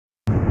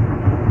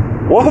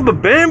Welcome to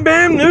Bam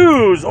Bam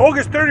News,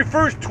 August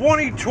 31st,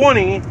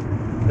 2020 at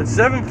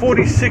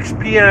 7:46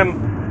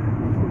 p.m.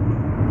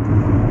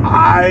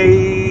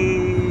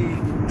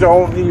 I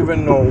don't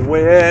even know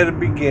where to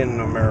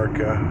begin,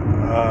 America.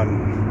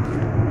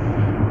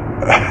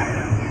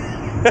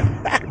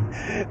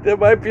 There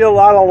might be a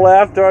lot of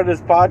laughter on this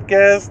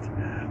podcast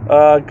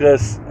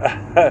because,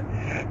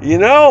 you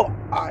know,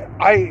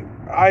 I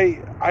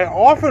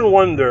often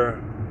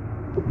wonder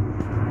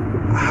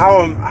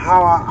how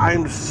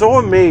I'm so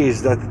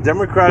amazed that the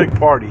Democratic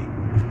Party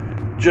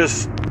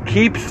just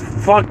keeps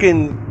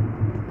fucking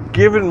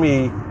giving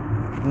me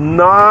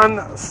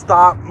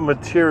non-stop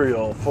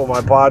material for my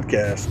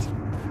podcast,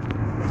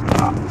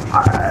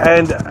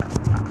 and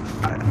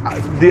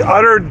the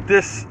utter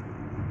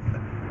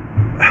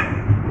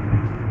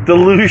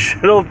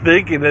delusional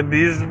thinking that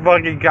these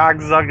fucking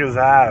cocksuckers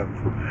have.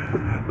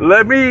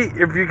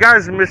 If you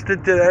guys missed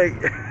it today.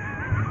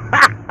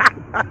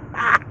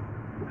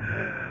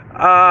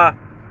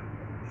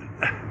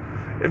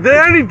 If there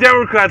are any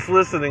Democrats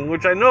listening,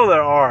 which I know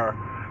there are,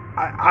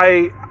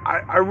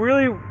 I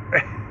really,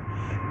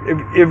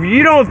 if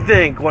you don't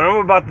think what I'm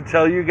about to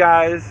tell you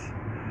guys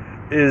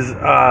is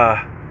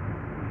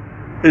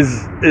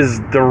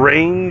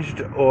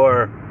deranged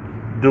or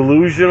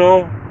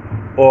delusional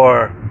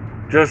or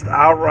just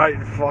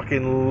outright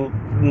fucking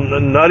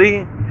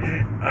nutty,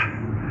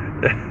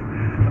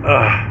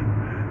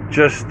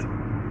 just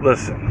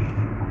listen.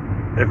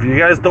 If you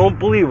guys don't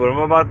believe what I'm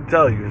about to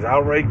tell you is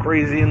outright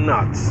crazy and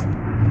nuts,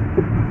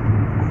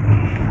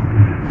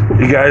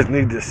 you guys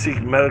need to seek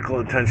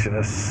medical attention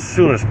as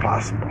soon as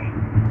possible.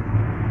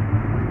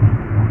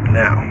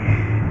 Now,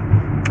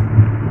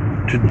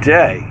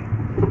 today,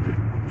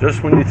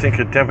 just when you think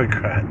a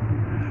Democrat,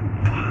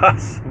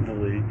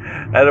 possibly,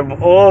 out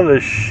of all the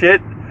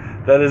shit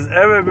that has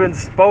ever been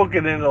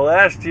spoken in the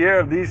last year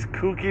of these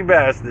kooky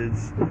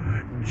bastards,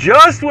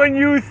 just when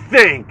you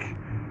think,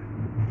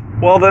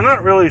 well, they're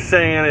not really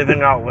saying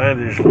anything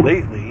outlandish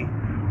lately,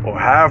 or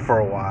have for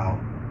a while.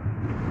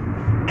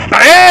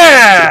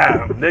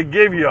 Bam! They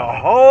give you a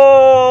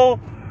whole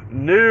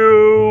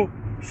new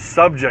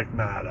subject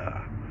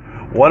matter.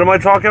 What am I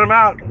talking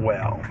about?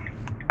 Well,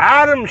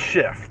 Adam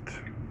Schiff.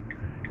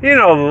 You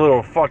know, the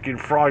little fucking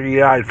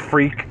froggy-eyed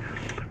freak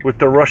with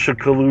the Russia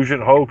collusion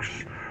hoax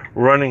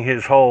running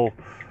his whole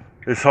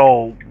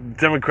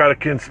Democratic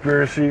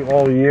conspiracy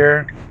all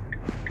year.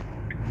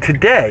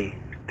 Today,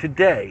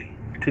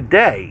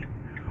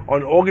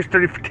 on August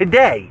 30th,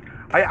 today,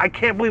 I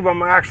can't believe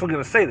I'm actually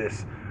going to say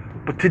this,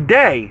 but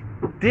today,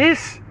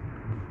 this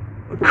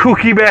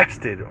kooky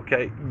bastard,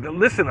 okay,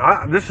 listen,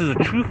 this is a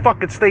true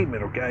fucking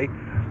statement, okay,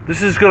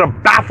 this is going to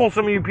baffle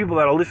some of you people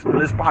that are listening to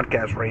this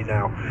podcast right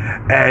now,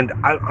 and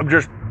I'm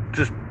just,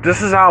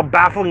 this is how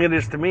baffling it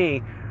is to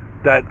me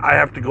that I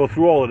have to go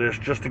through all of this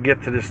just to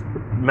get to this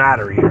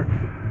matter here.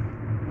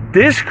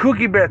 This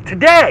kooky bastard,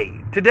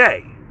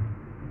 today,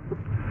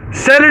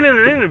 said it in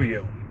an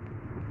interview.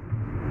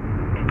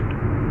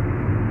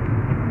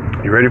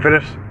 You ready for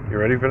this?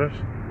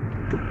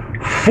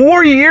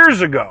 4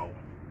 years ago,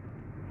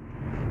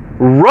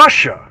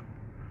 Russia,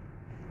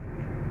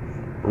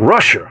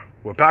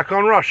 we're back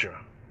on Russia,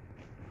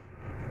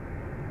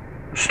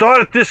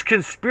 started this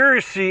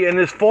conspiracy and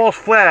this false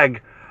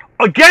flag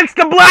against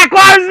the Black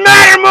Lives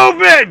Matter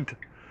movement,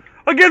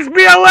 against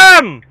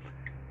BLM.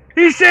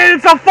 He said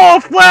it's a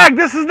false flag.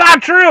 This is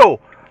not true.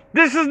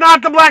 This is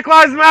not the Black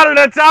Lives Matter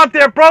that's out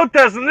there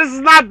protesting. This is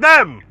not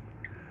them.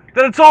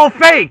 That it's all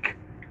fake.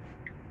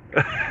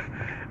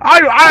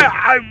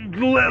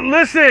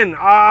 Listen,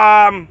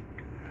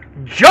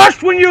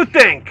 just when you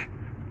think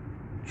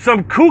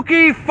some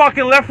kooky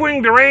fucking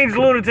left-wing deranged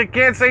lunatic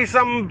can't say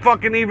something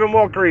fucking even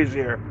more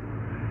crazier,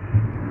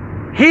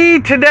 he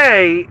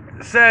today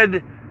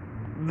said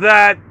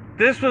that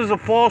this was a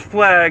false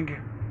flag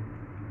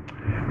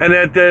and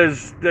that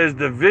there's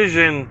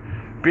division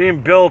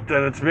being built,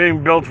 and it's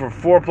being built for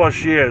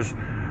 4+ years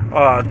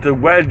to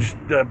wedge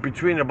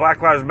between the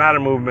Black Lives Matter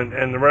movement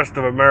and the rest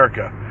of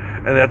America,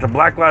 and that the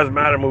Black Lives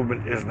Matter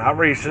movement is not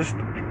racist,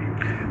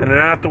 and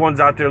they're not the ones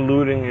out there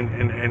looting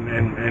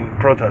and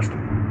protesting.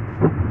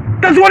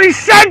 That's what he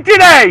said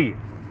today!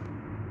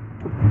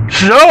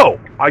 So,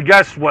 I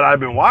guess what I've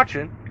been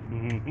watching,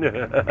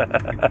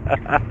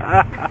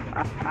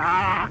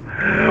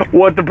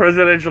 what the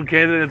presidential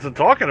candidates are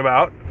talking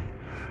about,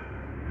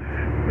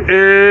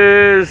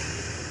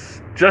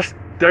 is just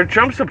they're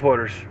Trump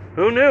supporters.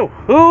 Who knew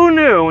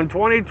in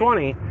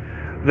 2020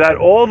 that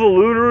all the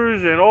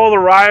looters and all the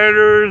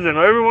rioters and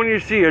everyone you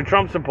see are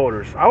Trump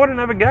supporters? I would have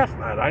never guessed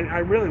that. I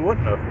really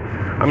wouldn't have.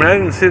 I mean, I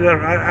didn't see that.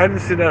 I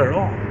didn't see that at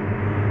all.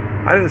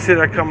 I didn't see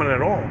that coming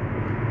at all.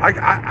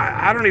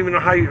 I don't even know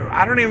how you.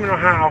 I don't even know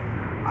how.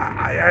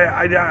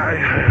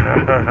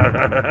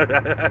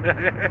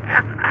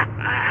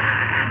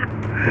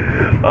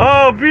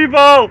 Oh,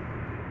 people!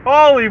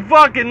 Holy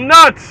fucking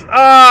nuts!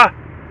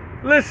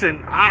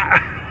 Listen,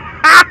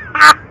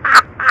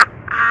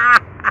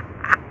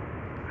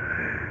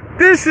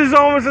 this is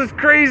almost as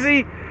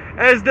crazy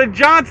as the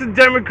Johnson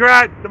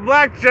Democrat, the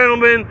black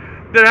gentleman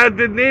that had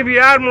the Navy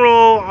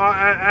Admiral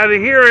at a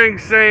hearing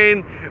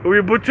saying,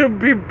 we put too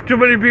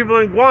many people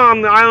in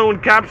Guam, the island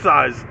would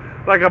capsize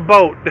like a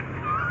boat.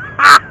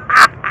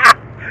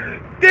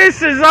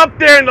 This is up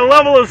there in the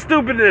level of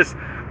stupidness.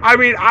 I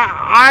mean,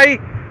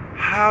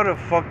 how the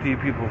fuck do you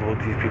people vote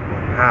these people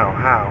in?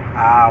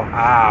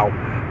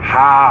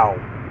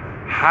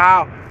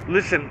 How?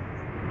 Listen,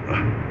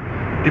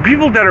 the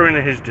people that are in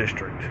his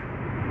district,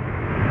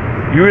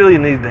 you really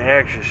need to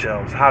ask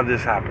yourselves how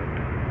this happened.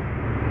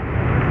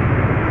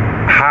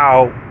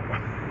 How?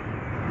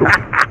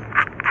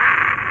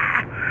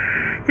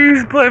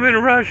 He's blaming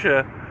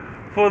Russia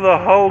for the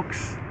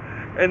hoax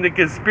and the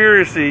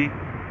conspiracy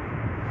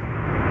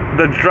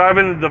that's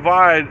driving the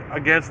divide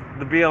against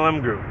the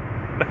BLM group.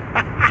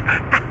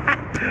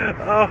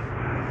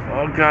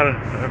 oh God, I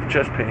have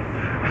chest pain.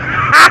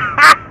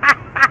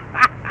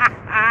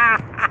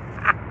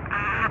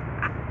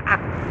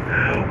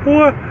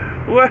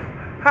 What?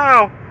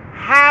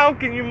 How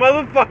can you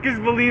motherfuckers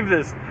believe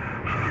this?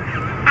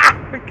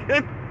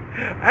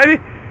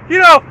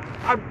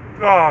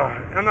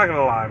 I'm not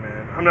gonna lie,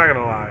 man. I'm not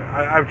gonna lie.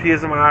 I have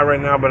tears in my eye right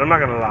now, but I'm not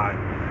gonna lie.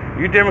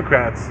 You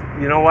Democrats,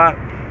 you know what?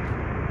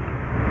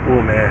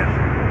 Oh man,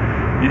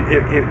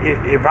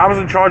 if I was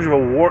in charge of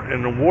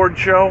an award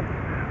show,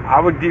 I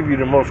would give you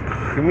the most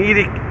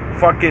comedic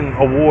fucking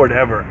award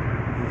ever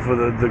for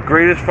the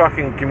greatest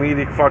fucking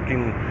comedic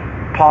fucking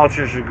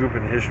politician group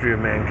in the history of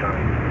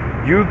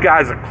mankind. You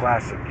guys are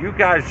classic. You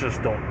guys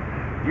just don't.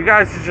 You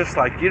guys are just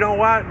like, you know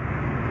what?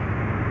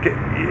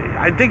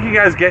 I think you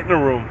guys get in a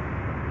room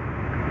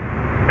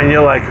and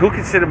you're like, who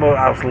can say about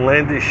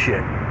outlandish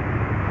shit?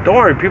 Don't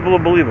worry, people will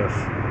believe us.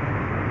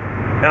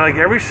 And like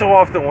every so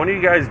often, one of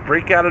you guys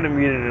break out of the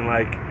meeting and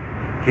like,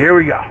 here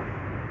we go.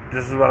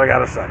 This is what I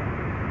gotta say.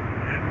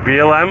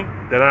 BLM,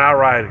 they're not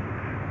rioting.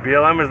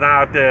 BLM is not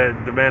out there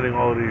demanding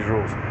all of these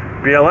rules.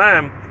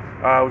 BLM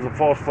was a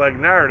false flag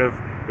narrative.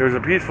 It was a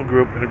peaceful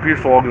group and a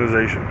peaceful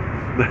organization.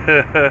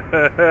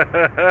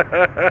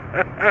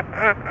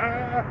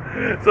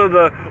 So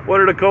one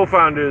of the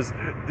co-founders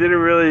didn't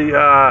really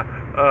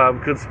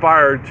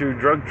conspire to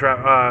drug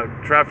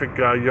traffic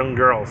young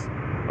girls.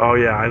 Oh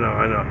yeah, I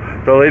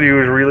know. The lady who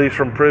was released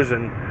from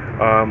prison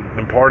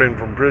and pardoned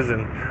from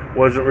prison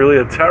wasn't really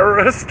a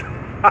terrorist.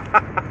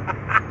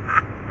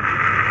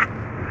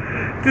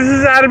 This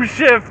is Adam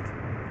Schiff.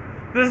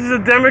 This is a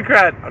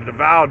Democrat, a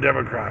devout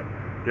Democrat.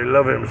 They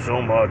love him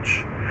so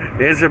much.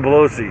 Nancy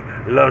Pelosi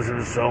loves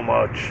him so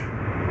much.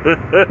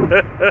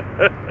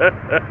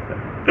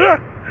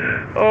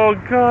 Oh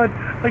God,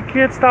 I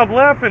can't stop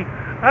laughing.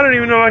 I don't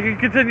even know if I can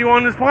continue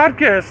on this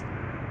podcast.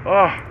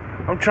 Oh,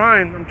 I'm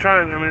trying. I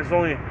mean, it's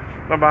only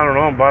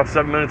about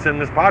 7 minutes in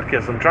this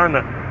podcast. I'm trying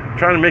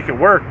to make it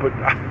work, but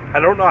I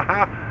don't know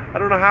how. I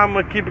don't know how I'm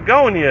gonna keep it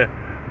going here.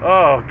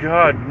 Oh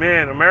God,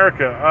 man,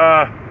 America.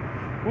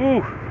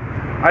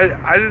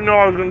 I didn't know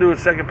I was gonna do a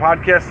second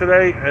podcast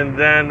today, and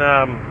then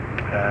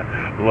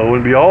lo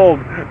and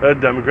behold,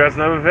 Democrats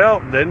never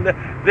fail.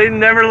 They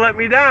never let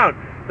me down.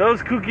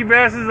 Those kooky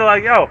bastards are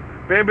like, yo,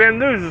 Bam Bam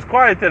News is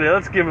quiet today.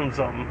 Let's give him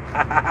something.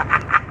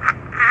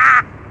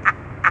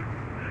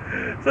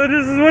 So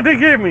this is what they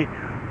gave me.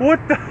 What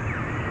the?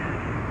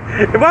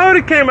 If I would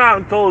have came out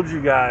and told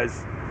you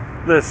guys,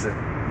 listen.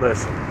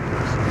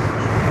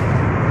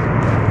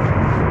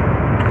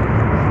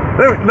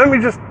 Let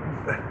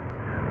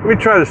me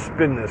try to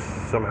spin this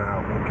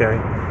somehow, okay?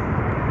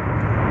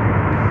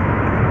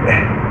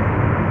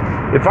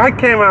 If I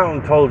came out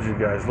and told you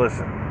guys,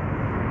 listen,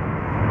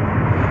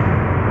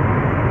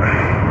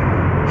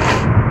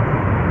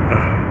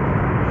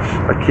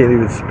 I can't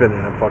even spin it,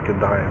 I'm fucking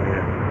dying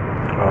here.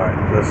 Alright,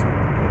 listen.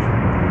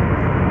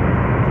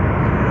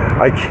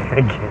 I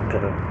can't do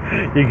it.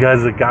 You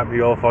guys have got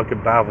me all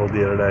fucking baffled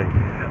the other day.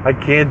 I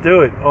can't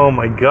do it. Oh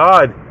my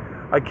God.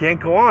 I can't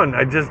go on.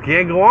 I just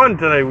can't go on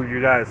today with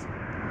you guys.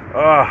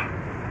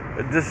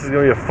 This is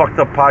going to be a fucked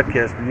up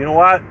podcast, but you know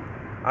what?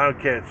 I don't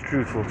care. It's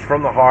truthful. It's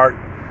from the heart.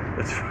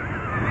 It's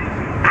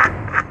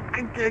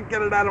I can't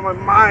get it out of my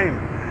mind.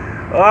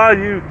 Oh,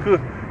 you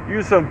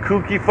some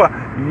kooky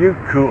you're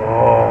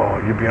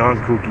beyond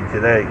kooky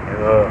today.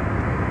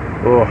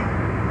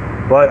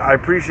 But I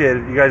appreciate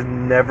it. You guys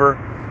never,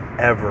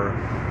 ever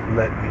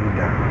let me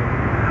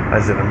down.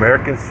 As an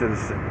American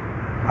citizen,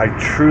 I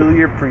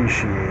truly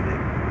appreciate it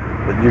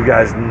that you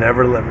guys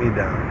never let me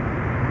down.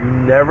 You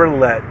never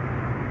let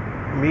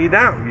me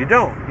down. You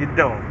don't. You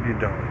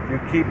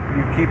keep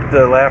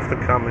the laughter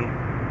coming.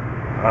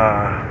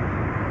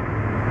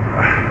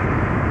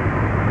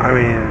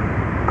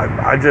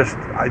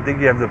 I think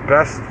you have the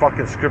best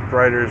fucking script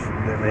writers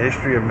in the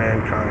history of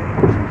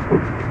mankind.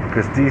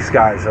 Because these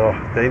guys,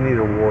 they need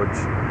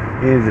awards.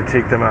 You need to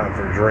take them out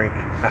for a drink.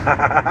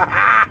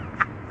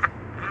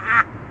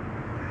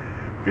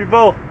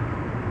 People,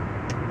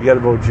 you gotta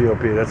vote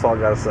GOP. That's all I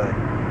gotta say.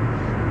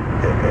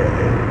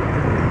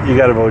 You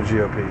gotta vote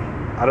GOP.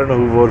 I don't know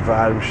who voted for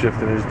Adam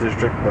Schiff in his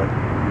district, but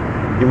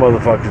you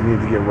motherfuckers need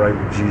to get right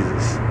with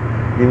Jesus.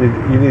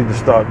 You need to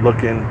start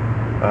looking.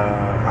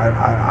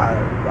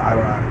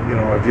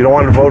 If you don't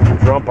want to vote for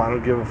Trump, I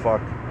don't give a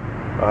fuck.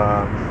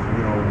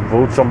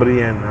 Vote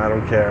somebody in. I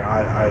don't care.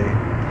 I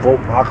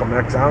vote Malcolm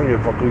X. I don't give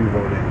a fuck who you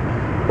vote in.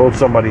 Vote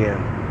somebody in.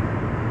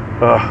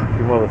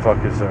 You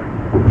motherfuckers are.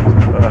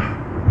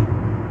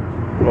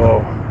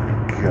 Oh,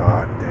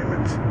 God damn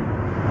it.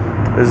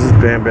 This is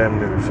Bam Bam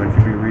News. I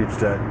can be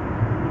reached at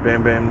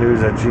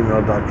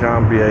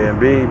bambamnews@gmail.com,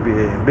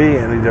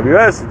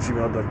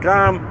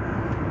 BAMBNEWS@gmail.com.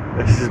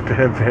 This is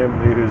Bam Bam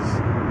News.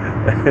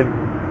 And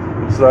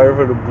I'm sorry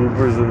for the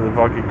bloopers and the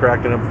fucking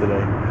cracking up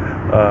today.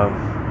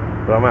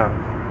 But I'm out.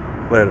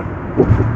 Later.